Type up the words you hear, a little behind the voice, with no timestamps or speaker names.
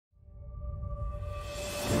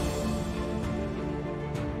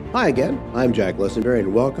Hi again, I'm Jack Lessenberry,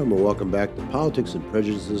 and welcome back to Politics and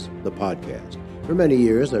Prejudices, the podcast. For many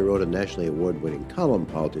years, I wrote a nationally award-winning column,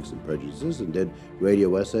 Politics and Prejudices, and did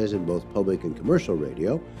radio essays in both public and commercial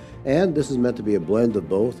radio. And this is meant to be a blend of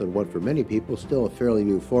both and what for many people is still a fairly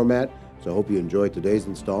new format, so I hope you enjoy today's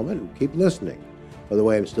installment and keep listening. By the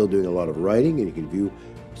way, I'm still doing a lot of writing, and you can view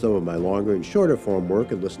some of my longer and shorter form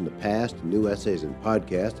work and listen to past and new essays and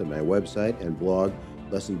podcasts on my website and blog,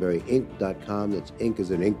 LessenberryInc.com. That's ink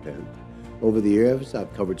as an ink pen. Over the years,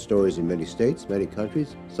 I've covered stories in many states, many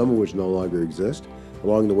countries, some of which no longer exist.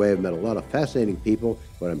 Along the way, I've met a lot of fascinating people.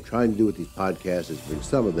 What I'm trying to do with these podcasts is bring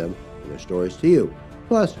some of them and their stories to you,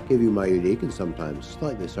 plus give you my unique and sometimes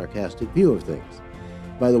slightly sarcastic view of things.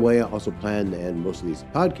 By the way, I also plan to end most of these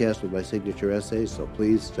podcasts with my signature essays, so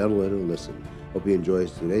please settle in and listen. Hope you enjoy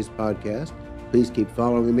today's podcast. Please keep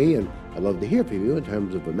following me, and I'd love to hear from you in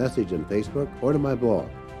terms of a message on Facebook or to my blog.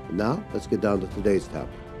 And now, let's get down to today's topic.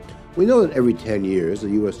 We know that every 10 years,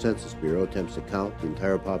 the U.S. Census Bureau attempts to count the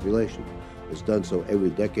entire population. It's done so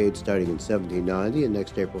every decade starting in 1790, and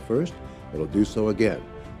next April 1st, it'll do so again.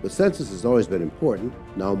 The census has always been important,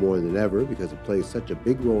 now more than ever, because it plays such a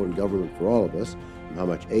big role in government for all of us, from how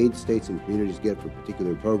much aid states and communities get for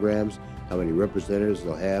particular programs, how many representatives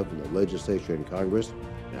they'll have in the legislature and Congress,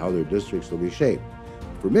 and how their districts will be shaped.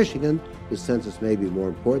 For Michigan, this census may be more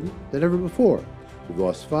important than ever before. We've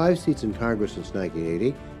lost 5 seats in Congress since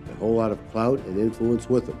 1980, and a whole lot of clout and influence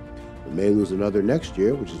with them. We may lose another next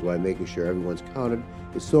year, which is why making sure everyone's counted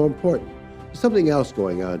is so important. There's something else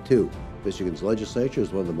going on, too. Michigan's legislature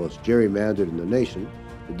is one of the most gerrymandered in the nation.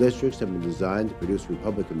 The districts have been designed to produce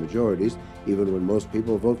Republican majorities, even when most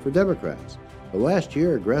people vote for Democrats. But last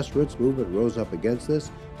year, a grassroots movement rose up against this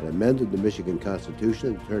and amended the Michigan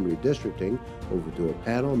Constitution and turned redistricting over to a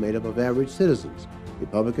panel made up of average citizens,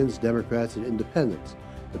 Republicans, Democrats, and independents.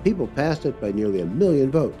 The people passed it by nearly 1 million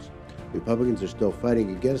votes. Republicans are still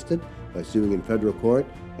fighting against it by suing in federal court,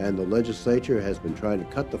 and the legislature has been trying to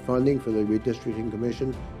cut the funding for the Redistricting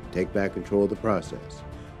Commission to take back control of the process.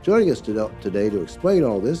 Joining us today to explain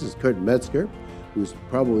all this is Kurt Metzger, who's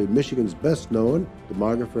probably Michigan's best-known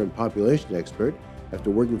demographer and population expert. After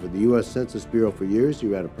working for the U.S. Census Bureau for years, he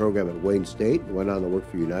ran a program at Wayne State, went on to work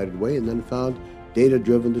for United Way, and then found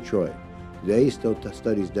data-driven Detroit. Today, he still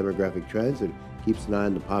studies demographic trends and keeps an eye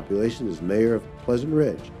on the population as mayor of Pleasant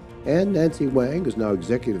Ridge. And Nancy Wang is now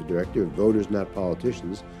executive director of Voters Not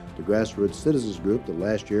Politicians, the grassroots citizens group that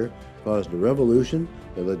last year caused a revolution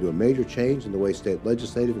that led to a major change in the way state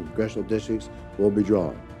legislative and congressional districts will be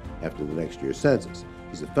drawn after the next year's census.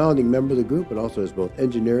 She's a founding member of the group and also has both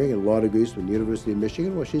engineering and law degrees from the University of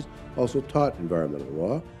Michigan, where she's also taught environmental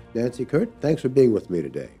law. Nancy, Kurt, thanks for being with me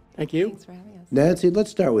today. Thank you. Thanks for having us. Nancy,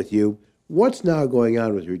 let's start with you. What's now going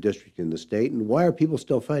on with redistricting in the state, and why are people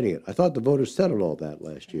still fighting it? I thought the voters settled all that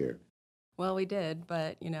last year. Well, we did,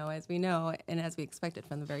 but as we know, and as we expected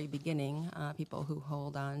from the very beginning, people who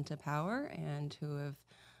hold on to power and who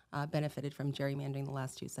have benefited from gerrymandering the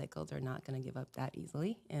last 2 cycles are not going to give up that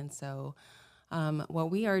easily. And so what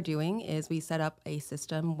we are doing is we set up a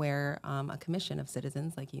system where a commission of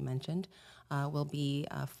citizens, like you mentioned, will be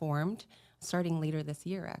formed starting later this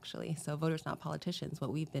year, actually. So Voters Not Politicians,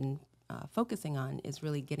 what we've been focusing on is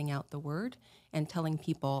really getting out the word and telling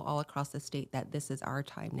people all across the state that this is our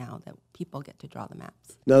time now, that people get to draw the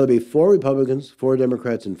maps. Now, there'll be 4 Republicans, 4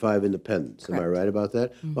 Democrats, and 5 independents. Correct. Am I right about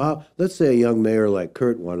that? Mm-hmm. Well, let's say a young mayor like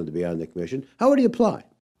Kurt wanted to be on the commission. How would he apply?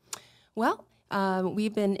 Well,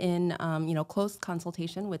 we've been in close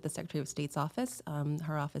consultation with the Secretary of State's office.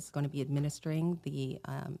 Her office is going to be administering the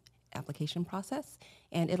application process,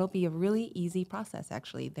 and it'll be a really easy process,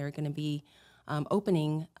 actually. They're going to be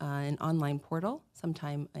opening an online portal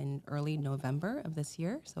sometime in early November of this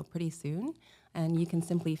year, so pretty soon. And you can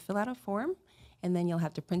simply fill out a form, and then you'll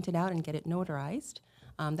have to print it out and get it notarized.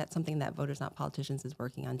 That's something that Voters Not Politicians is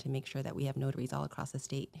working on to make sure that we have notaries all across the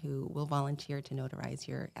state who will volunteer to notarize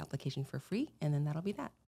your application for free, and then that'll be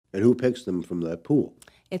that. And who picks them from that pool?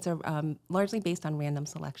 It's largely based on random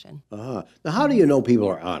selection. Now, how do you know people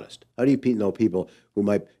are honest? How do you know people who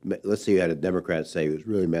might, let's say you had a Democrat say who's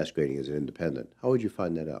really masquerading as an independent. How would you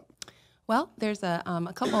find that out? Well, there's a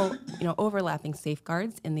couple, overlapping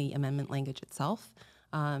safeguards in the amendment language itself.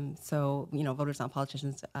 So, Voters Not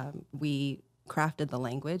Politicians, we crafted the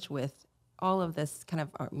language with all of this kind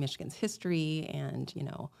of Michigan's history and,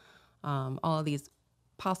 all of these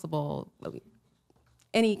possible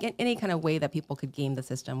any kind of way that people could game the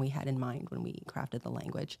system we had in mind when we crafted the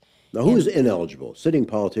language. Now, who is ineligible? Sitting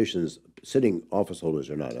politicians, sitting office holders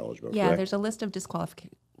are not eligible, Yeah, correct? there's a list of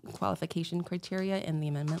disqualification criteria in the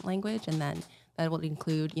amendment language, and then that will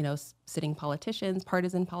include, sitting politicians,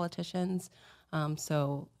 partisan politicians,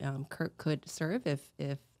 Kurt could serve if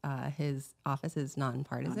his office is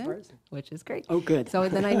nonpartisan, which is great. Oh, good. So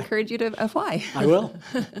then I encourage you to apply. I will.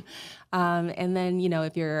 And then,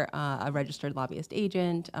 if you're a registered lobbyist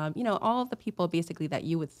agent, all of the people basically that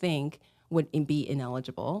you would think would be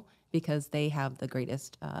ineligible because they have the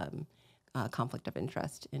greatest conflict of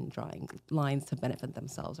interest in drawing lines to benefit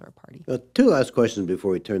themselves or a party. Two last questions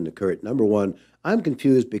before we turn to Kurt. Number one, I'm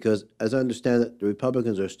confused because, as I understand it, the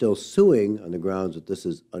Republicans are still suing on the grounds that this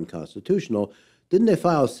is unconstitutional. Didn't they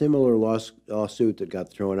file a similar lawsuit that got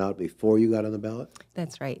thrown out before you got on the ballot?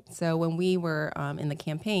 That's right. So when we were in the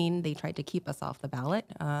campaign, they tried to keep us off the ballot,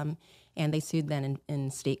 and they sued then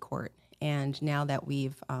in state court. And now that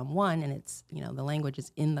we've won, and it's the language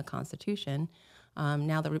is in the Constitution,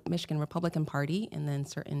 now the Michigan Republican Party and then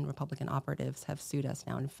certain Republican operatives have sued us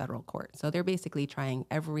now in federal court. So they're basically trying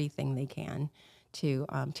everything they can to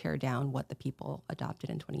tear down what the people adopted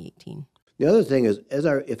in 2018. The other thing is,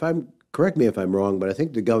 correct me if I'm wrong, but I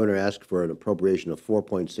think the governor asked for an appropriation of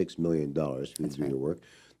 $4.6 million for you to do your work.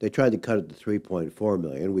 They tried to cut it to $3.4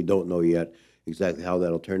 million. We don't know yet exactly how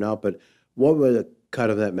that'll turn out, but what would a cut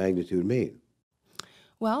of that magnitude mean?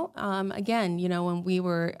 Well, again, when we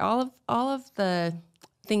were all of the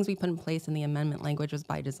things we put in place in the amendment language was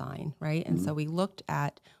by design, right? And so we looked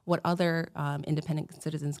at what other independent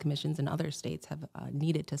citizens commissions in other states have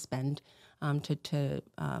needed to spend to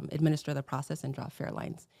administer the process and draw fair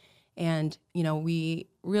lines. And, we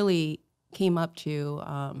really came up to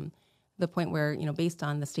the point where, based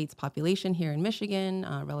on the state's population here in Michigan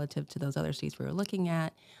relative to those other states we were looking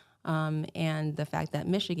at, and the fact that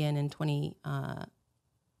Michigan in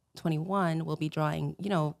 2021 will be drawing,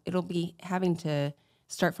 it'll be having to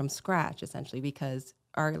start from scratch essentially because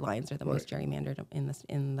our lines are the most gerrymandered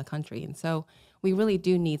in the country. And so we really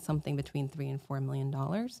do need something between $3 and $4 million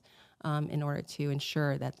in order to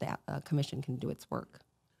ensure that the commission can do its work.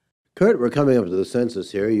 Kurt, we're coming up to the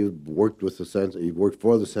census here. You've worked with the census, you've worked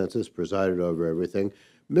for the census, presided over everything.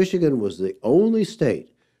 Michigan was the only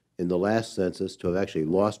state in the last census to have actually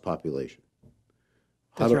lost population.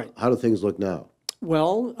 That's right. How do things look now?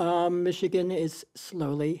 Well, Michigan is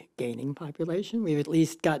slowly gaining population. We've at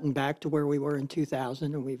least gotten back to where we were in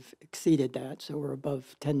 2000, and we've exceeded that, so we're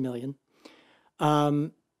above 10 million.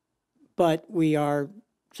 But we are,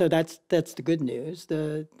 so that's the good news.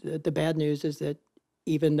 The bad news is that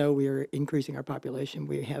even though we are increasing our population,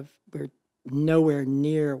 we're nowhere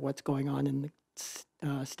near what's going on in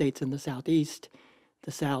the states in the Southeast,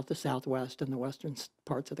 the South, the Southwest, and the western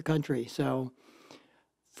parts of the country. So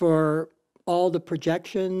for all the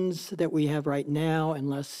projections that we have right now,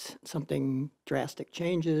 unless something drastic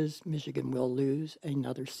changes, Michigan will lose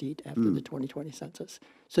another seat after the 2020 census.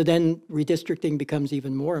 So then redistricting becomes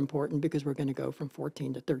even more important because we're going to go from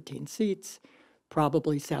 14 to 13 seats.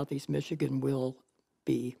 Probably Southeast Michigan will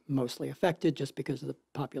be mostly affected just because of the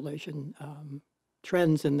population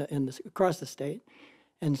trends across the state.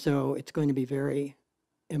 And so it's going to be very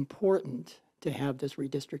important to have this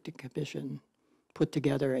redistricting commission put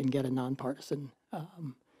together and get a nonpartisan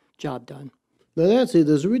job done. Now, Nancy,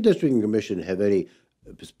 does the redistricting commission have any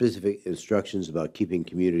specific instructions about keeping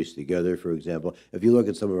communities together? For example, if you look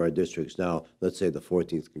at some of our districts now, let's say the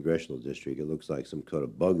 14th congressional district, it looks like some kind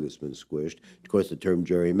of bug that's been squished. Of course, the term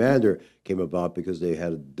gerrymander came about because they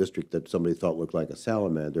had a district that somebody thought looked like a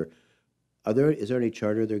salamander. Is there any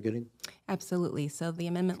charter they're getting? Absolutely. So the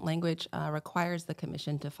amendment language requires the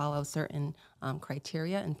commission to follow certain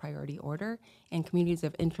criteria in priority order, and communities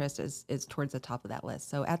of interest is towards the top of that list.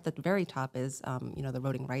 So at the very top is, the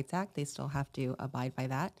Voting Rights Act. They still have to abide by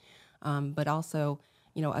that. But also,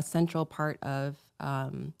 a central part of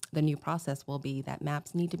the new process will be that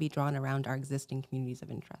maps need to be drawn around our existing communities of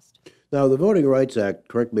interest. Now, the Voting Rights Act,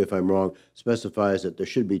 correct me if I'm wrong, specifies that there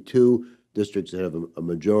should be two districts that have a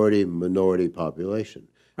majority-minority population.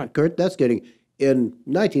 Right. Kurt, that's getting, in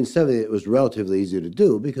 1970, it was relatively easy to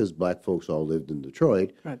do because black folks all lived in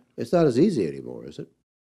Detroit. Right. It's not as easy anymore, is it?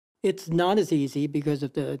 It's not as easy because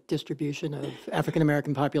of the distribution of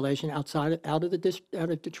African-American population out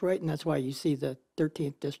of Detroit, and that's why you see the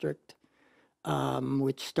 13th district,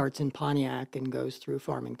 which starts in Pontiac and goes through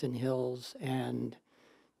Farmington Hills and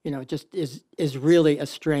just is really a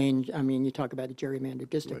strange, you talk about a gerrymandered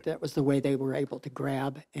district. Right. That was the way they were able to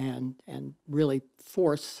grab and really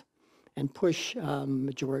force and push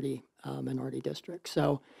majority minority districts.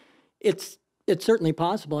 So it's certainly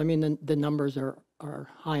possible. The numbers are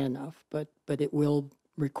high enough, but it will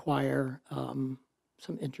require some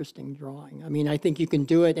interesting drawing. I think you can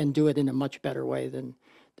do it and do it in a much better way than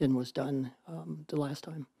was done the last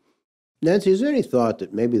time. Nancy, is there any thought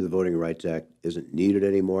that maybe the Voting Rights Act isn't needed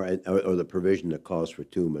anymore, or the provision that calls for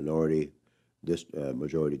two minority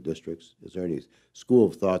majority districts? Is there any school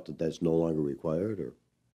of thought that that's no longer required, or?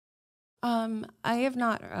 I have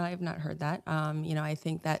not heard that. I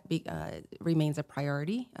think that remains a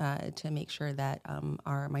priority to make sure that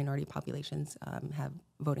our minority populations have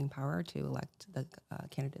voting power to elect the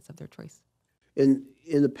candidates of their choice. In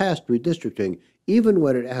the past, redistricting, even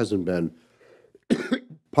when it hasn't been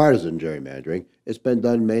partisan gerrymandering, it's been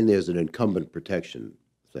done mainly as an incumbent protection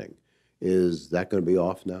thing. Is that going to be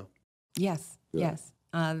off now? Yes, Yeah. yes.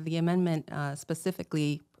 The amendment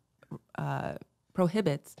specifically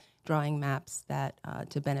prohibits drawing maps that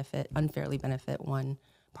to unfairly benefit one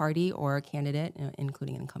party or a candidate,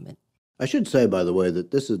 including an incumbent. I should say, by the way,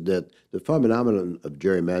 that the phenomenon of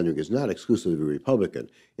gerrymandering is not exclusively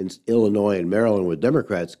Republican. In Illinois and Maryland, where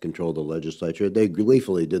Democrats control the legislature, they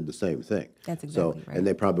gleefully did the same thing. That's exactly right. And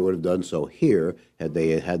they probably would have done so here had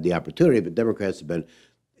they had the opportunity. But Democrats have been,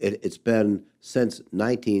 it's been since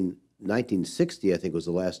 1960, I think was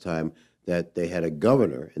the last time that they had a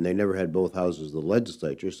governor, and they never had both houses of the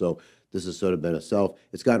legislature. So this has sort of been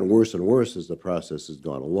it's gotten worse and worse as the process has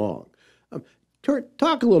gone along.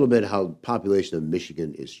 Talk a little bit how the population of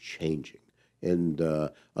Michigan is changing. And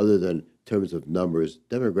other than terms of numbers,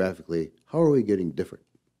 demographically, how are we getting different?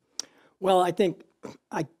 Well,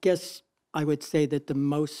 I guess I would say that the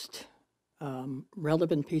most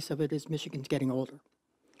relevant piece of it is Michigan's getting older.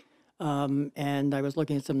 And I was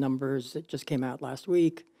looking at some numbers that just came out last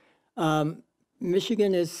week.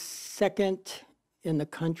 Michigan is second in the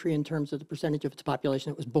country in terms of the percentage of its population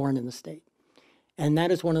that was born in the state. And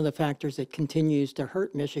that is one of the factors that continues to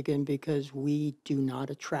hurt Michigan because we do not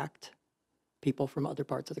attract people from other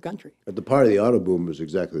parts of the country. But the part of the auto boom is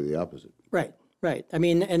exactly the opposite. Right, right. I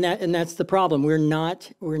mean, and that's the problem. We're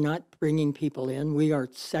not bringing people in. We are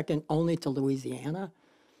second only to Louisiana,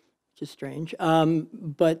 which is strange.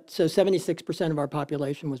 But so 76% of our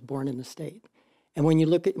population was born in the state. And when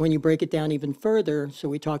you break it down even further, so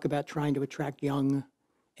we talk about trying to attract young,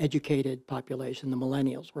 educated population, the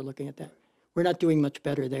millennials, we're looking at that. We're not doing much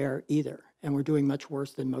better there either, and we're doing much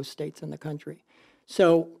worse than most states in the country.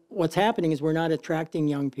 So what's happening is we're not attracting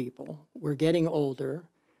young people. We're getting older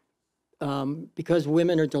because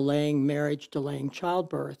women are delaying marriage, delaying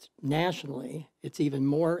childbirth nationally. It's even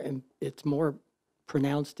more, and it's more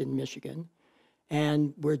pronounced in Michigan,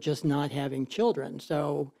 and we're just not having children.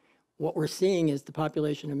 So what we're seeing is the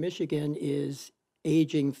population of Michigan is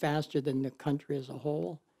aging faster than the country as a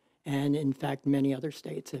whole, and in fact, many other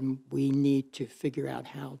states, and we need to figure out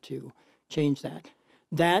how to change that.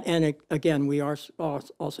 That, and again, we are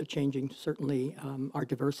also changing, certainly our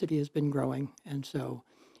diversity has been growing, and so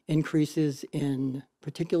increases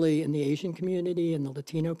particularly in the Asian community and the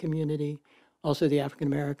Latino community, also the African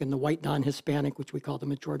American, the white non-Hispanic, which we call the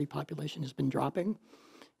majority population, has been dropping,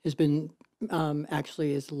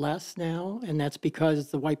 actually is less now, and that's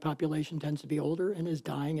because the white population tends to be older and is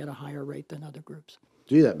dying at a higher rate than other groups.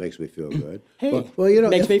 Gee, that makes me feel good. Hey, well,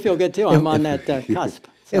 makes me feel good too. I'm on that cusp.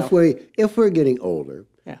 So. If we're getting older,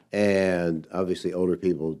 yeah. And obviously older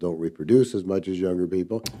people don't reproduce as much as younger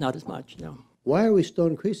people. Not as much, no. Why are we still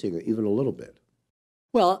increasing it even a little bit?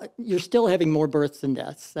 Well, you're still having more births than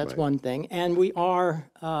deaths. That's right. One thing. And we are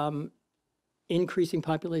increasing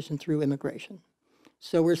population through immigration.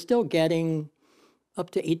 So we're still getting up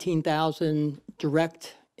to 18,000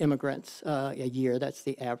 direct immigrants a year. That's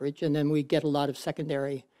the average. And then we get a lot of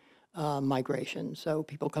secondary migration. So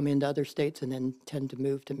people come into other states and then tend to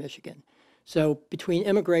move to Michigan. So between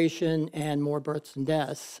immigration and more births and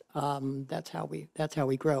deaths, that's how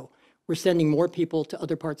we grow. We're sending more people to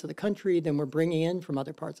other parts of the country than we're bringing in from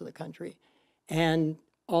other parts of the country. And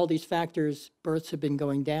all these factors, births have been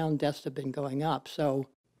going down, deaths have been going up. So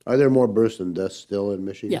are there more births than deaths still in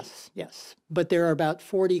Michigan? Yes, yes. But there are about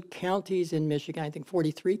 40 counties in Michigan, I think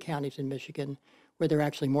 43 counties in Michigan, where there are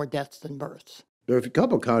actually more deaths than births. There are a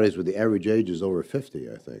couple of counties where the average age is over 50,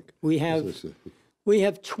 I think. We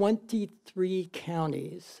have 23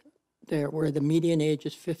 counties there where the median age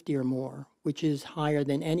is 50 or more, which is higher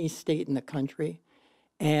than any state in the country.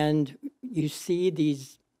 And you see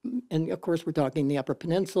these, and of course we're talking the Upper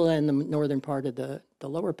Peninsula and the northern part of the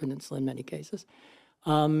Lower Peninsula in many cases.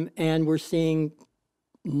 And we're seeing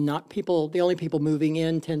the only people moving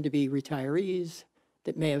in tend to be retirees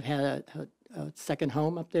that may have had a second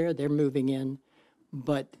home up there. They're moving in,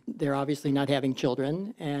 but they're obviously not having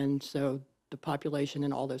children. And so the population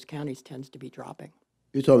in all those counties tends to be dropping.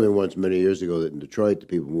 You told me once many years ago that in Detroit, the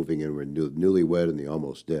people moving in were newlywed and they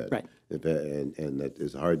almost dead. Right. And that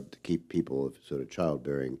it's hard to keep people of sort of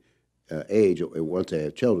childbearing age. Once they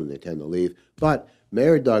have children, they tend to leave. But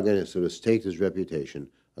Mayor Duggan has sort of staked his reputation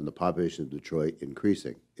on the population of Detroit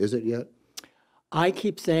increasing. Is it yet? I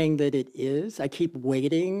keep saying that it is. I keep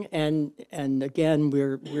waiting, and again,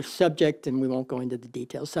 we're subject, and we won't go into the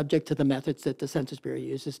details, subject to the methods that the Census Bureau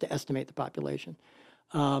uses to estimate the population.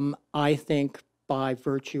 I think by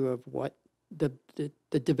virtue of what the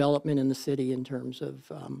development in the city in terms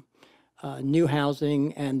of new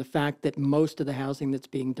housing and the fact that most of the housing that's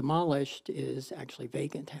being demolished is actually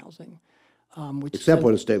vacant housing. Which Except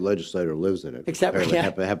when a state legislator lives in it. Except, Apparently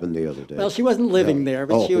yeah. happened the other day. Well, she wasn't living Yeah. there,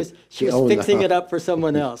 but Oh, she was she owned the fixing house. it up for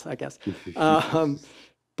someone else, I guess.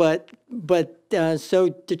 So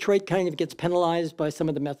Detroit kind of gets penalized by some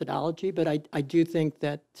of the methodology, but I do think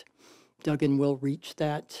that Duggan will reach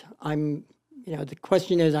that. The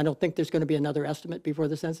question is, I don't think there's going to be another estimate before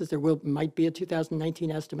the census. There might be a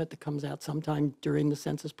 2019 estimate that comes out sometime during the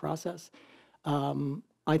census process.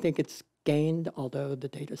 I think it's gained, although the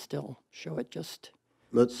data still show it just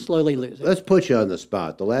slowly losing. Let's put you on the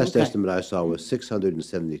spot. The last Okay. estimate I saw was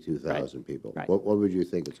 672,000 people. right. What would you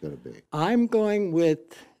think it's going to be? I'm going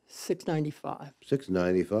with 695.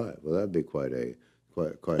 695. Well, that'd be quite.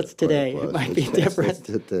 That's today. Quite a It might plus. be That's different.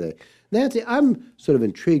 today. Nancy, I'm sort of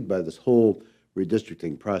intrigued by this whole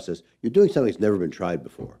redistricting process. You're doing something that's never been tried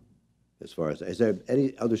before. As far as, is there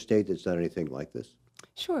any other state that's done anything like this?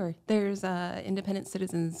 Sure. There's independent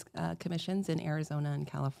citizens commissions in Arizona and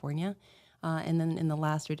California. And then in the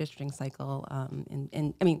last redistricting cycle,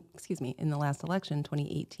 in the last election,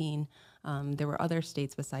 2018, there were other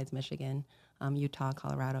states besides Michigan, Utah,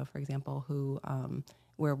 Colorado, for example,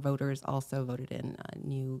 where voters also voted in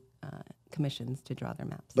new commissions to draw their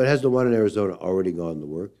maps. But has the one in Arizona already gone to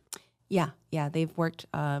work? Yeah, they've worked,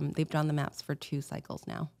 they've drawn the maps for 2 cycles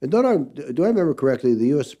now. And do I remember correctly, the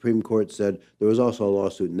U.S. Supreme Court said there was also a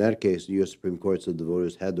lawsuit. In that case, the U.S. Supreme Court said the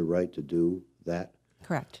voters had the right to do that?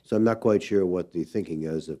 Correct. So I'm not quite sure what the thinking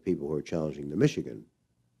is of people who are challenging the Michigan.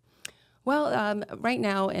 Well, right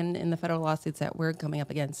now in the federal lawsuits that we're coming up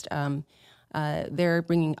against, they're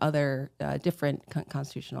bringing other different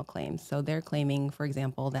constitutional claims. So they're claiming, for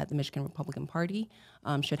example, that the Michigan Republican Party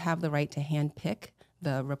should have the right to handpick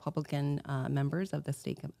the Republican members of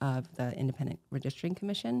the Independent Redistricting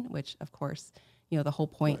Commission, which, of course, the whole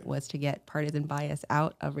point was to get partisan bias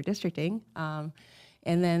out of redistricting.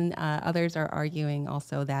 And then others are arguing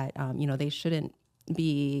also that they shouldn't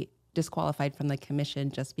be disqualified from the commission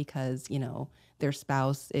just because their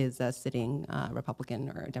spouse is a sitting Republican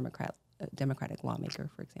or a Democratic lawmaker,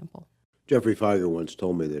 for example. Jeffrey Feiger once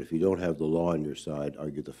told me that if you don't have the law on your side,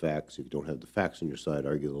 argue the facts. If you don't have the facts on your side,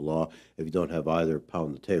 argue the law. If you don't have either,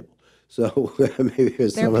 pound the table. So maybe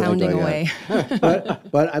there's They're some of that pounding going away. on.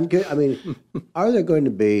 But I'm good. I mean, are there going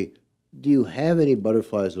to be? Do you have any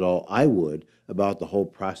butterflies at all? I would about the whole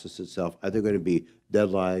process itself. Are there going to be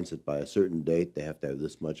deadlines that by a certain date they have to have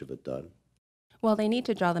this much of it done? Well, they need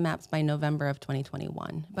to draw the maps by November of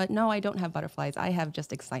 2021. But no, I don't have butterflies. I have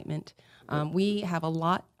just excitement. We have a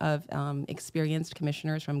lot of experienced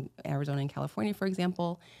commissioners from Arizona and California, for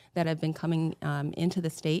example, that have been coming into the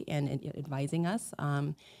state and advising us.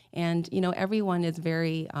 And everyone is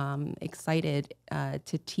very excited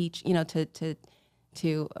to teach,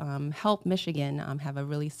 to help Michigan have a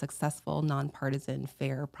really successful, nonpartisan,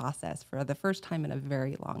 fair process for the first time in a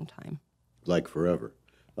very long time. Like forever.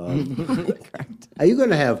 Correct. Are you going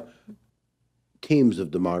to have teams of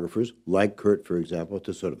demographers, like Kurt, for example,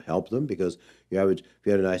 to sort of help them? Because if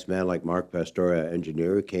you had a nice man like Mark Pastora,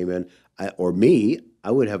 engineer, who came in, or me, I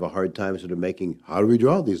would have a hard time sort of making, how do we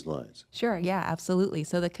draw these lines? Sure, yeah, absolutely.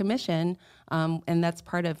 So the commission, and that's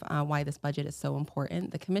part of why this budget is so important,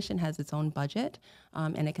 the commission has its own budget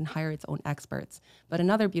and it can hire its own experts. But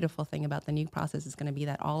another beautiful thing about the new process is going to be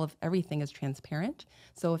that everything is transparent.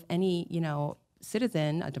 So if any,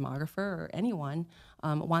 citizen, a demographer, or anyone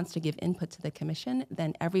wants to give input to the commission,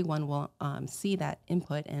 then everyone will see that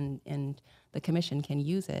input and the commission can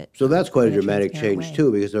use it. So that's quite a in dramatic transparent change, way.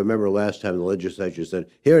 too, because I remember last time the legislature said,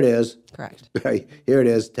 here it is. Correct. Here it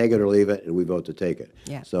is, take it or leave it, and we vote to take it.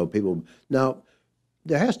 Yeah. So now,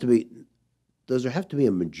 does there have to be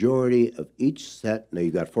a majority of each set? Now,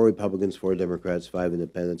 you've got 4 Republicans, 4 Democrats, 5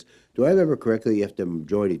 independents. Do I remember correctly, you have to have a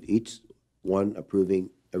majority of each one approving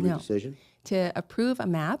every No. decision? To approve a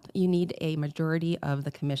map, you need a majority of the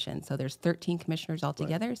commission. So there's 13 commissioners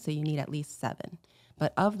altogether, so you need at least 7.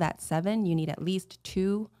 But of that 7, you need at least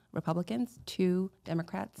 2 Republicans, 2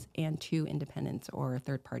 Democrats, and 2 independents or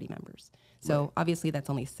third-party members. So obviously that's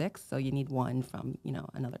only 6, so you need 1 from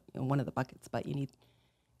one of the buckets. But you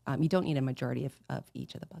don't need a majority of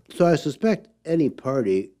each of the buckets. So I suspect any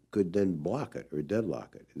party could then block it or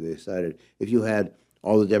deadlock it. If they decided, if you had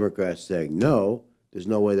all the Democrats saying no, there's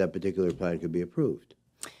no way that particular plan could be approved.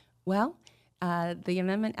 Well, The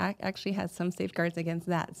amendment actually has some safeguards against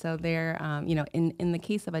that. So there, in the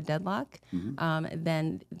case of a deadlock,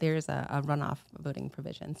 then there's a runoff voting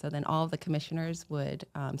provision. So then all of the commissioners would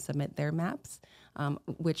submit their maps,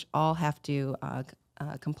 which all have to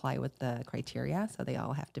comply with the criteria. So they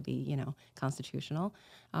all have to be, constitutional.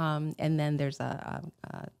 And then there's a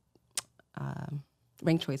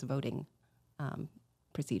ranked choice voting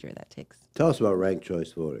procedure that takes. Tell us about ranked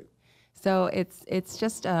choice voting. So it's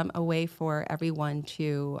just a way for everyone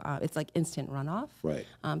to, it's like instant runoff. Right.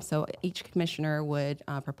 So each commissioner would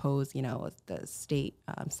propose, the state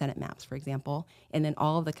Senate maps, for example, and then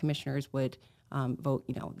all of the commissioners would vote,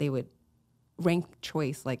 they would rank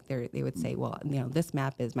choice, like they would say, well, this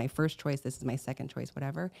map is my first choice, this is my second choice,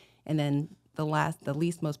 whatever. And then the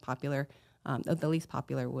least popular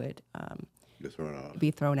would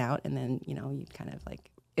be thrown out, and then, you'd kind of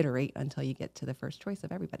like iterate until you get to the first choice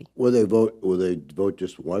of everybody. Will they vote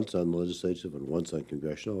just once on legislative and once on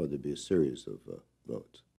congressional, or would there be a series of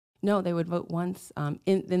votes? No, they would vote once.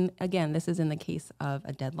 Then again, this is in the case of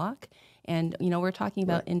a deadlock, and we're talking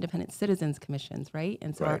about independent citizens commissions, right?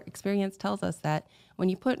 And so our experience tells us that when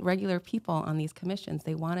you put regular people on these commissions,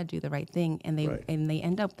 they want to do the right thing, and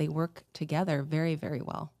they work together very, very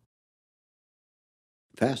well.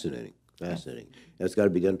 Fascinating. That's got to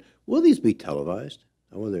be done. Will these be televised?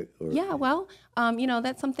 I wonder. Yeah, well,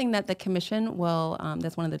 that's something that the commission will.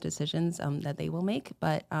 That's one of the decisions that they will make.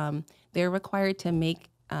 But they're required to make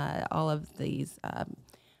all of these,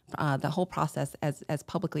 the whole process as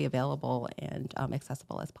publicly available and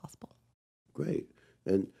accessible as possible. Great.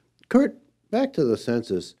 And Kurt, back to the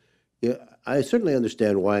census. Yeah, I certainly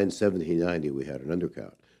understand why in 1790 we had an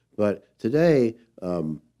undercount, but today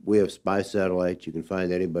we have spy satellites. You can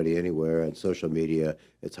find anybody anywhere on social media.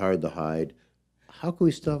 It's hard to hide. How can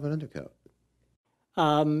we still have an undercount?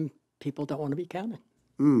 People don't want to be counted.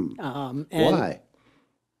 Why?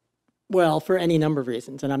 Well, for any number of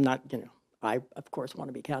reasons, and I'm not, I of course want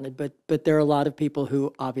to be counted, but there are a lot of people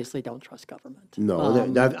who obviously don't trust government. No,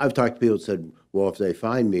 I've talked to people who said, well, if they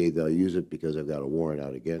find me, they'll use it because I've got a warrant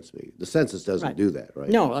out against me. The census doesn't do that, right?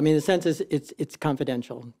 No, I mean, the census, it's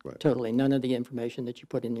confidential, Right. totally. None of the information that you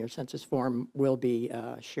put in your census form will be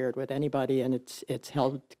shared with anybody, and it's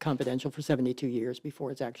held confidential for 72 years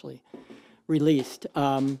before it's actually released.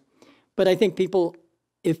 But I think people,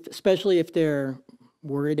 especially if they're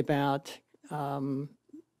worried about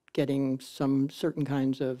getting some certain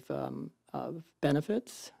kinds of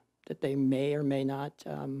benefits that they may or may not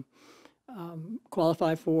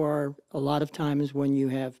qualify for. A lot of times when you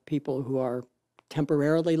have people who are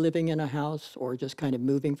temporarily living in a house or just kind of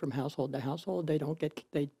moving from household to household,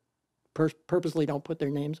 they purposely don't put their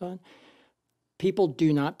names on. People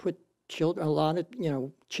do not put children, a lot of,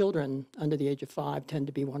 children under the age of 5 tend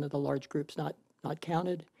to be one of the large groups not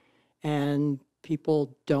counted. And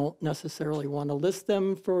people don't necessarily want to list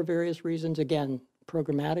them for various reasons. Again,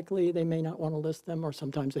 programmatically, they may not want to list them, or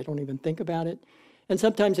sometimes they don't even think about it. And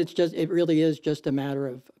sometimes it really is just a matter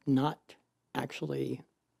of not actually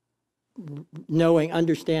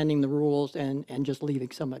understanding the rules and just leaving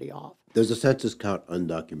somebody off. Does the census count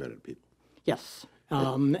undocumented people? Yes.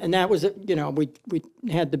 And that was, we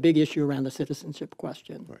had the big issue around the citizenship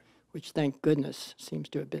question, which thank goodness seems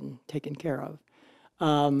to have been taken care of.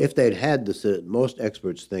 If they'd had most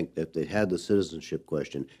experts think that if they'd had the citizenship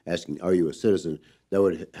question asking, are you a citizen, that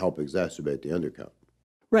would help exacerbate the undercount.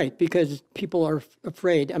 Right, because people are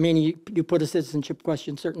afraid. I mean, you put a citizenship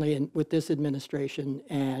question certainly with this administration,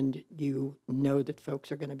 and you know that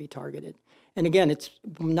folks are going to be targeted. And again, it's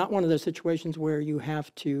not one of those situations where you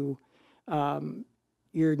have to,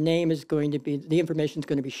 your name is going to be, the information is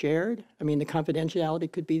going to be shared. I mean, the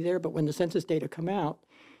confidentiality could be there, but when the census data come out,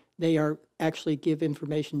 they are actually give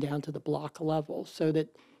information down to the block level, so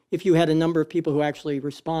that if you had a number of people who actually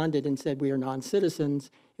responded and said we are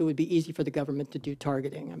non-citizens, it would be easy for the government to do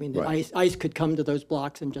targeting. I mean, the ICE could come to those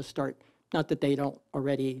blocks and just start, not that they don't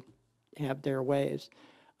already have their ways,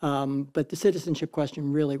 but the citizenship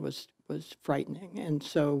question really was frightening. And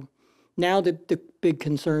so now the big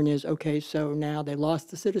concern is, okay, so now they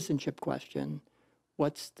lost the citizenship question.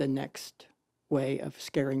 What's the next way of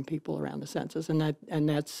scaring people around the census? And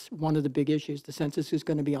that's one of the big issues. The census is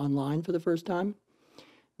going to be online for the first time,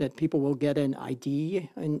 that people will get an ID.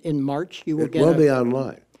 In March, you will get It will be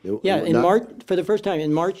online. March, for the first time,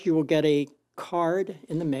 in March, you will get a card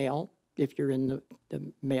in the mail, if you're in the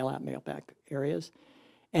mail-out, mail-back areas,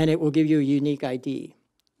 and it will give you a unique ID,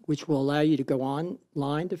 which will allow you to go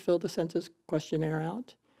online to fill the census questionnaire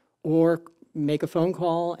out, or make a phone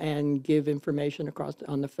call and give information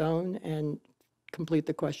on the phone and complete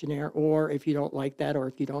the questionnaire, or if you don't like that, or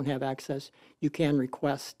if you don't have access, you can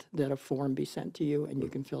request that a form be sent to you, and you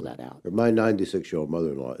can fill that out. My 96-year-old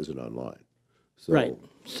mother-in-law isn't online. So, Right.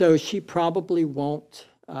 So she probably won't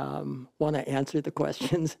want to answer the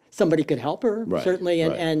questions. Somebody could help her, Right, certainly,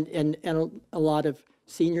 right. and a lot of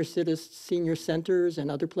senior centers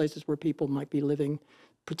and other places where people might be living,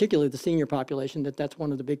 particularly the senior population, that's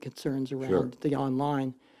one of the big concerns around the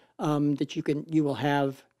online, that you will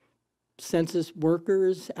have census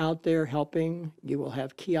workers out there helping. You will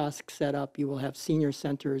have kiosks set up. You will have senior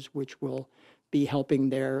centers which will be helping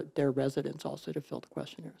their residents also to fill the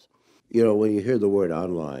questionnaires. You know, when you hear the word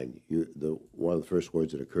online, one of the first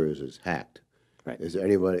words that occurs is hacked. Right. Is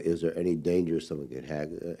there any danger someone could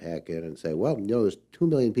hack in and say, well, there's 2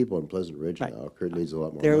 million people in Pleasant Ridge now. Kurt needs a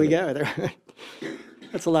lot more There money. we go.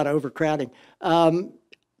 That's a lot of overcrowding.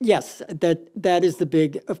 Yes, that is the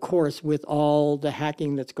big, of course, with all the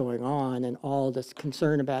hacking that's going on and all this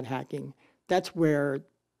concern about hacking, that's where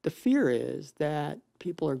the fear is that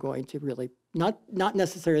people are going to really, not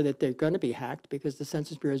necessarily that they're going to be hacked, because the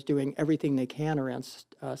Census Bureau is doing everything they can around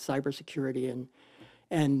cybersecurity,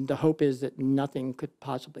 and the hope is that nothing could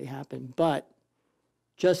possibly happen. But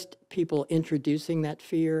just people introducing that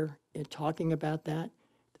fear and talking about that,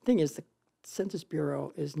 the thing is the Census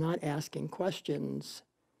Bureau is not asking questions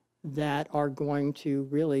that are going to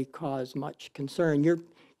really cause much concern.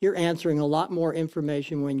 You're answering a lot more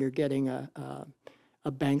information when you're getting a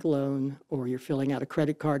bank loan, or you're filling out a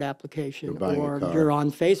credit card application, or you're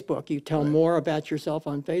on Facebook. You tell more about yourself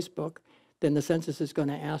on Facebook than the census is going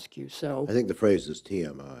to ask you. So I think the phrase is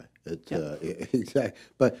TMI. Exactly.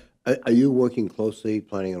 But are you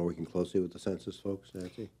planning on working closely with the census folks,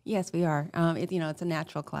 Nancy? Yes, we are. It's a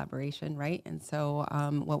natural collaboration, right? And so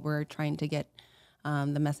what we're trying to get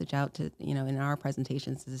the message out to, in our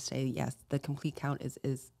presentations is to say, yes, the complete count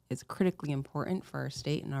is critically important for our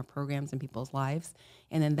state and our programs and people's lives.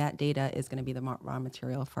 And then that data is going to be the raw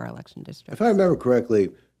material for our election districts. If I remember correctly,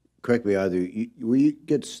 correct me either, we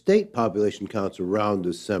get state population counts around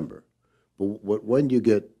December. But when do you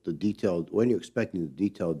get when are you expecting the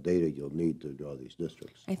detailed data you'll need to draw these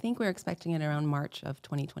districts? I think we're expecting it around March of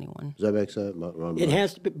 2021. Does that make sense? it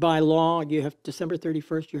has to be, by law, you have December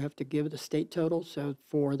 31st, you have to give the state total, so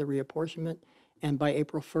for the reapportionment, and by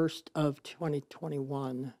April 1st of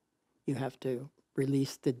 2021, you have to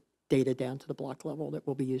release the data down to the block level that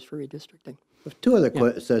will be used for redistricting. Two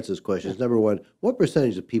other census questions. Number one, what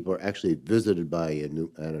percentage of people are actually visited by an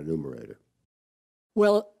enumerator?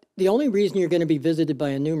 Well, the only reason you're going to be visited by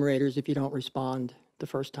enumerators if you don't respond the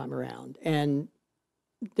first time around. And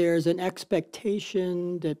there's an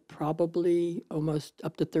expectation that probably almost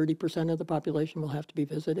up to 30% of the population will have to be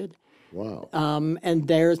visited. Wow. And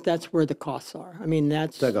that's where the costs are. I mean,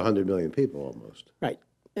 that's it's like 100 million people almost. Right.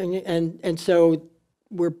 And so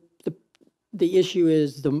the issue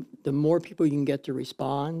is the more people you can get to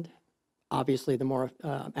respond, obviously the more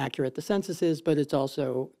accurate the census is, but it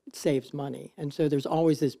saves money. And so there's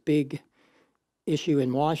always this big issue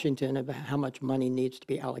in Washington about how much money needs to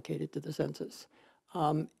be allocated to the census.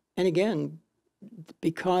 And again,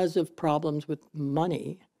 because of problems with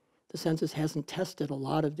money, the census hasn't tested a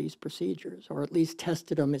lot of these procedures, or at least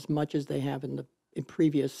tested them as much as they have in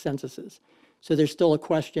previous censuses. So there's still a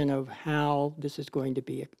question of how this is going to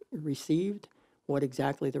be received, what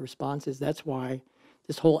exactly the response is. That's why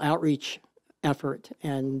this whole outreach effort,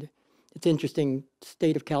 and it's interesting,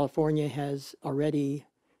 state of California has already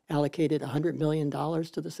allocated $100 million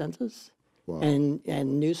to the census. Wow.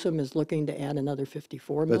 And Newsom is looking to add another $54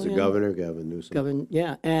 million. That's the governor, Gavin Newsom.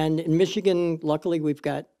 Yeah. And in Michigan, luckily, we've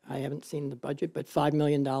got, I haven't seen the budget, but $5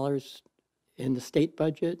 million in the state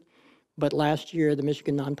budget. But last year, the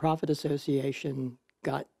Michigan Nonprofit Association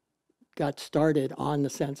got started on the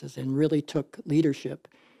census and really took leadership,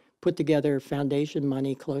 put together foundation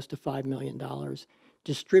money close to $5 million,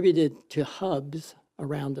 distributed to hubs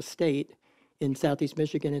around the state. In Southeast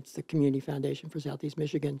Michigan, it's the Community Foundation for Southeast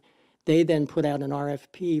Michigan. They then put out an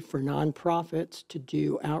RFP for nonprofits to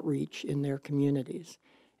do outreach in their communities.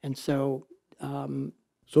 And so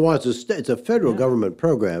it's a federal government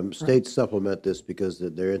program. States supplement this because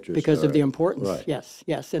their interests because of the importance. Right.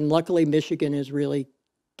 Yes. And luckily, Michigan is really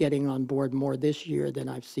getting on board more this year than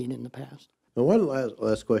I've seen in the past. Now, one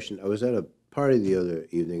last question. I was at a party the other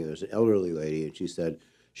evening, and there's an elderly lady, and she said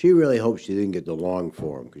she really hoped she didn't get the long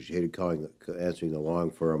form because she hated answering the long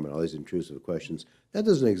form and all these intrusive questions. That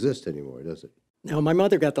doesn't exist anymore, does it? No, my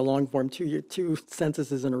mother got the long form two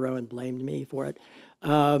censuses in a row and blamed me for it.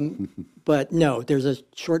 But no, there's a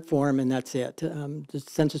short form, and that's it. The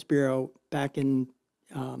Census Bureau back in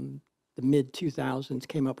the mid-2000s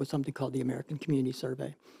came up with something called the American Community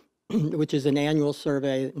Survey. which is an annual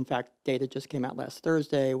survey. In fact, data just came out last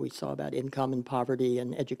Thursday. We saw about income and poverty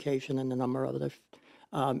and education and a number of other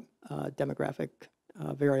demographic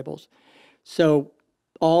variables. So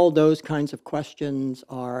all those kinds of questions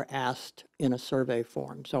are asked in a survey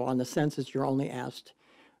form. So on the census, you're only asked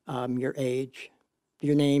your age,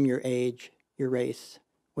 your name, your age, your race,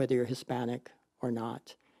 whether you're Hispanic or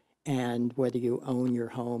not, and whether you own your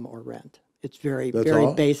home or rent. It's very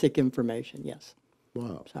basic information, yes.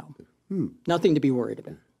 Wow. So nothing to be worried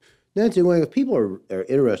about. Nancy Wang, if people are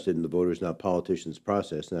interested in the Voters Not Politicians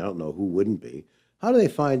process, and I don't know who wouldn't be, how do they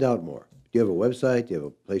find out more? Do you have a website? Do you have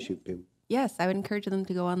a place you can? Yes, I would encourage them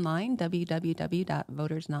to go online,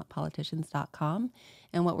 www.votersnotpoliticians.com.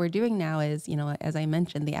 And what we're doing now is, as I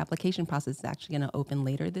mentioned, the application process is actually going to open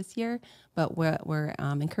later this year. But what we're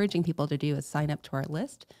encouraging people to do is sign up to our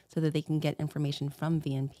list so that they can get information from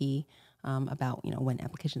VNP about, when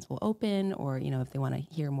applications will open, or, if they want to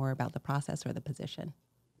hear more about the process or the position.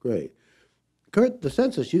 Great. Kurt, the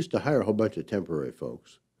census used to hire a whole bunch of temporary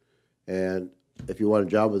folks. And if you want a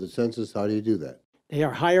job with the census, how do you do that? They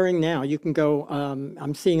are hiring now. You can go,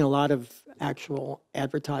 I'm seeing a lot of actual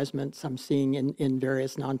advertisements. I'm seeing in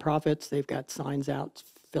various nonprofits, they've got signs out,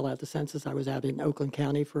 fill out the census. I was out in Oakland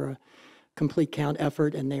County for a complete count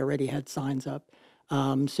effort, and they already had signs up.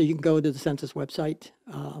 So you can go to the census website,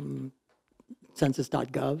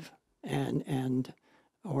 census.gov,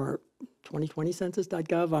 or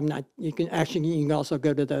 2020census.gov. You can also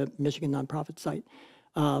go to the Michigan nonprofit site.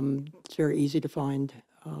 It's very easy to find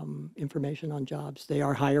information on jobs. They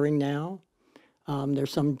are hiring now.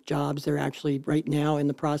 There's some jobs they're actually right now in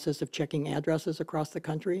the process of checking addresses across the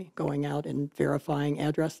country, going out and verifying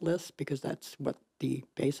address lists, because that's what the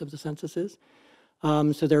base of the census is.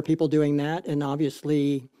 So there are people doing that, and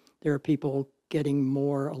obviously there are people getting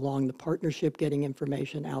more along the partnership, getting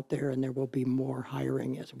information out there, and there will be more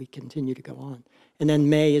hiring as we continue to go on. And then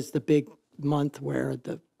May is the big month where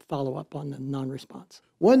the follow-up on the non-response.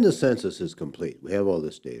 When the census is complete, we have all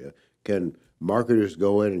this data, can marketers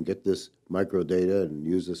go in and get this micro data and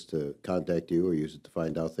use this to contact you or use it to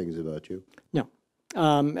find out things about you? No.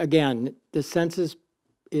 Again, the census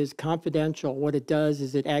is confidential. What it does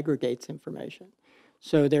is it aggregates information.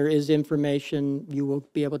 So there is information, you will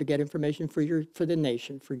be able to get information for the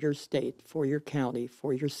nation, for your state, for your county,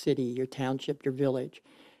 for your city, your township, your village,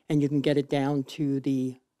 and you can get it down to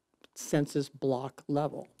the census block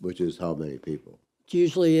level. Which is how many people? It's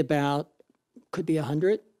usually could be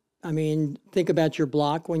 100. I mean, think about your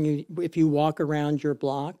block. If you walk around your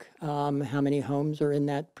block, how many homes are in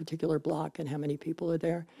that particular block and how many people are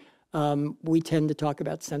there? We tend to talk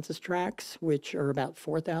about census tracts, which are about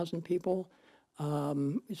 4,000 people.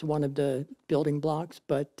 It's one of the building blocks,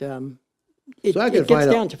 but it gets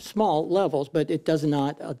down to small levels, but it does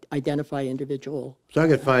not identify individual. So I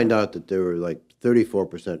could find out that there were like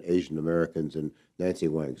 34% Asian Americans in Nancy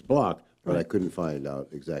Wang's block, but I couldn't find out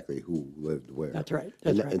exactly who lived where. That's right.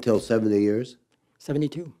 Until 70 years?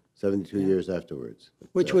 72. 72 years afterwards.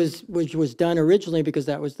 Which was done originally because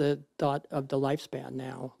that was the thought of the lifespan.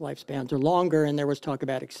 Now lifespans are longer, and there was talk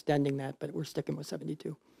about extending that, but we're sticking with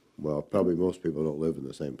 72. Well, probably most people don't live in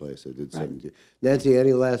the same place they did 72. Nancy,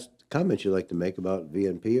 any last comments you'd like to make about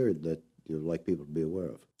VNP or that you'd like people to be aware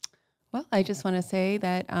of? Well, I just want to say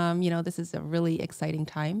that, this is a really exciting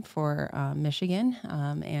time for Michigan,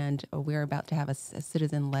 and we're about to have a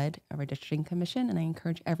citizen-led redistricting commission, and I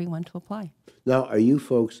encourage everyone to apply. Now, are you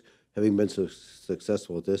folks, having been so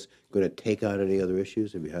successful at this, going to take on any other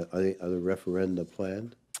issues? Have you had any other referenda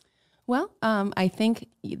planned? Well, I think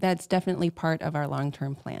that's definitely part of our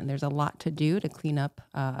long-term plan. There's a lot to do to clean up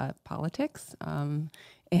politics, and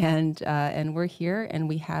we're here, and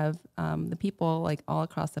we have the people like all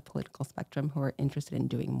across the political spectrum who are interested in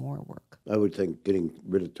doing more work. I would think getting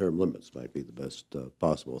rid of term limits might be the best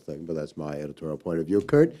possible thing, but that's my editorial point of view.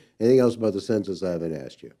 Kurt, anything else about the census I haven't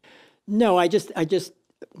asked you? No, I just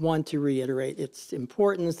want to reiterate its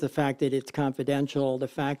importance, the fact that it's confidential, the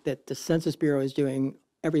fact that the Census Bureau is doing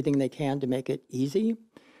everything they can to make it easy.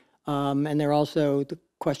 And they're also, the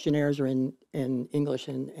questionnaires are in English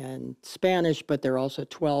and Spanish, but there are also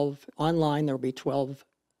 12 online. There will be 12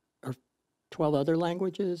 other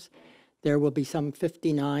languages. There will be some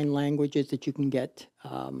 59 languages that you can get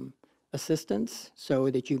assistance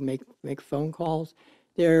so that you make phone calls.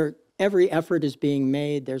 Every effort is being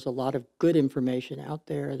made. There's a lot of good information out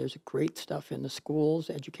there. There's great stuff in the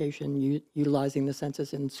schools, education, utilizing the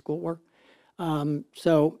census in schoolwork.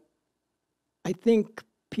 So I think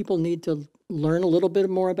people need to learn a little bit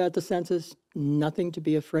more about the census, nothing to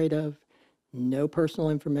be afraid of, no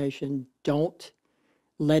personal information. Don't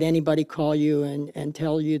let anybody call you and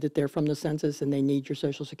tell you that they're from the census and they need your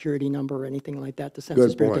social security number or anything like that. The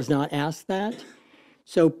Census Bureau does not ask that.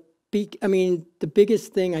 So, the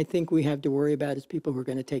biggest thing I think we have to worry about is people who are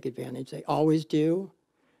going to take advantage. They always do.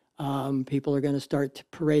 People are going to start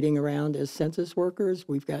parading around as census workers.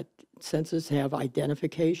 We've got census have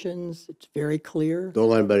identifications. It's very clear. Don't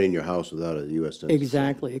let anybody in your house without a U.S. Census.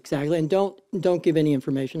 Exactly. And don't give any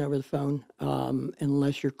information over the phone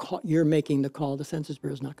unless you're making the call. The Census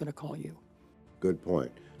Bureau is not going to call you. Good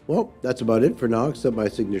point. Well, that's about it for now, except my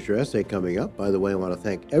signature essay coming up. By the way, I want to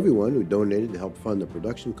thank everyone who donated to help fund the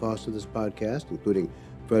production costs of this podcast, including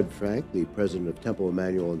Fred Frank, the president of Temple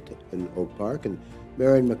Emmanuel in Oak Park, and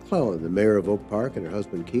Marion McClellan, the mayor of Oak Park, and her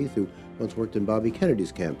husband Keith, who once worked in Bobby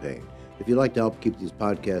Kennedy's campaign. If you'd like to help keep these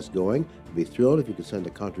podcasts going, I'd be thrilled if you could send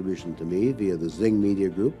a contribution to me via the Zing Media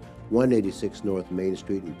Group, 186 North Main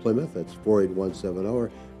Street in Plymouth. That's 48170,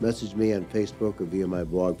 or message me on Facebook or via my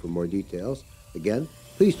blog for more details. Again,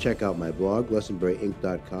 please check out my blog,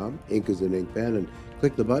 LessenberryInc.com. Ink is an ink pen, and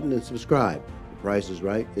click the button and subscribe. The price is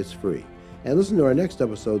right. It's free. And listen to our next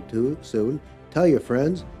episode too soon. Tell your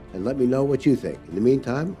friends and let me know what you think. In the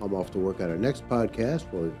meantime, I'm off to work on our next podcast,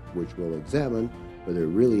 which will examine whether there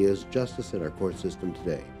really is justice in our court system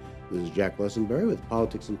today. This is Jack Lessenberry with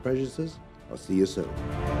Politics and Prejudices. I'll see you soon.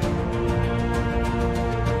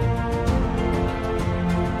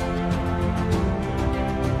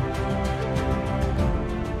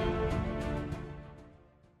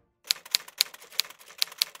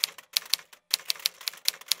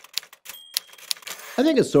 I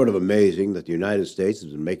think it's sort of amazing that the United States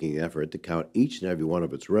has been making an effort to count each and every one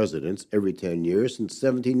of its residents every 10 years since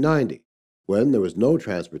 1790, when there was no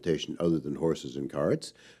transportation other than horses and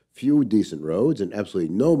carts, few decent roads, and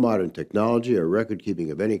absolutely no modern technology or record-keeping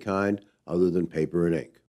of any kind other than paper and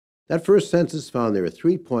ink. That first census found there were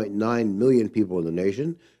 3.9 million people in the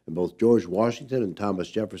nation, and both George Washington and Thomas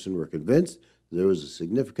Jefferson were convinced there was a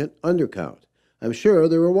significant undercount. I'm sure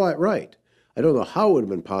they were right. I don't know how it would have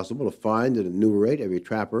been possible to find and enumerate every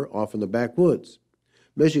trapper off in the backwoods.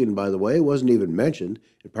 Michigan, by the way, wasn't even mentioned,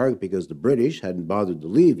 in part because the British hadn't bothered to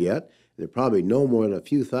leave yet, and there are probably no more than a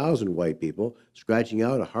few thousand white people scratching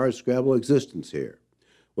out a hardscrabble existence here.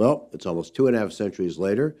 Well, it's almost 2.5 centuries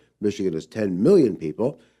later. Michigan has 10 million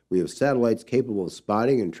people. We have satellites capable of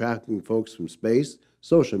spotting and tracking folks from space,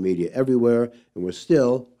 social media everywhere, and we're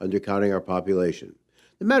still undercounting our population.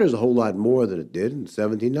 It matters a whole lot more than it did in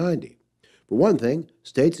 1790. For one thing,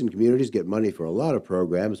 states and communities get money for a lot of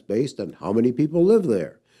programs based on how many people live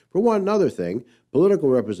there. For one other thing, political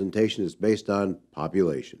representation is based on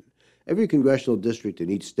population. Every congressional district in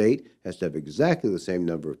each state has to have exactly the same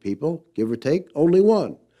number of people, give or take only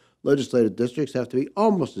one. Legislative districts have to be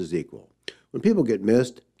almost as equal. When people get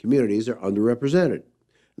missed, communities are underrepresented.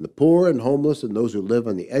 And the poor and homeless and those who live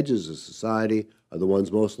on the edges of society are the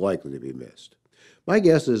ones most likely to be missed. My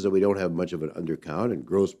guess is that we don't have much of an undercount in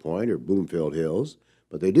Grosse Pointe or Bloomfield Hills,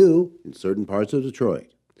 but they do in certain parts of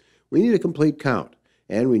Detroit. We need a complete count,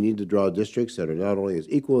 and we need to draw districts that are not only as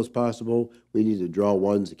equal as possible, we need to draw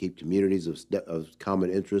ones that keep communities of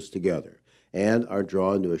common interest together, and are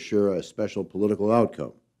drawn to assure a special political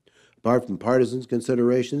outcome. Apart from partisan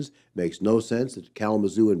considerations, it makes no sense that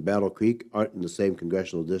Kalamazoo and Battle Creek aren't in the same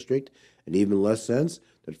congressional district, and even less sense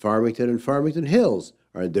that Farmington and Farmington Hills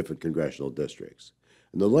are in different congressional districts.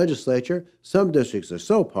 In the legislature, some districts are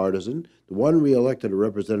so partisan, the one re-elected a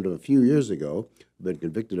representative a few years ago had been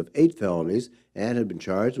convicted of 8 felonies and had been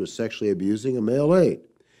charged with sexually abusing a male aide.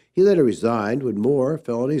 He later resigned when more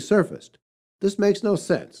felonies surfaced. This makes no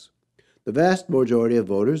sense. The vast majority of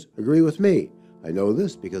voters agree with me. I know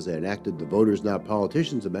this because I enacted the Voters Not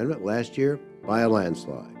Politicians Amendment last year by a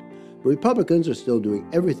landslide. The Republicans are still doing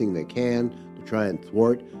everything they can to try and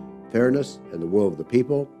thwart fairness and the will of the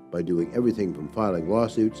people by doing everything from filing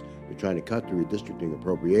lawsuits to trying to cut the redistricting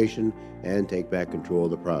appropriation and take back control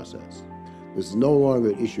of the process. This is no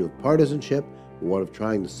longer an issue of partisanship, but one of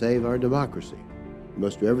trying to save our democracy. We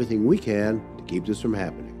must do everything we can to keep this from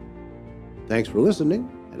happening. Thanks for listening,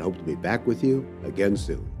 and I hope to be back with you again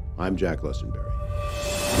soon. I'm Jack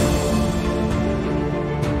Lessenberry.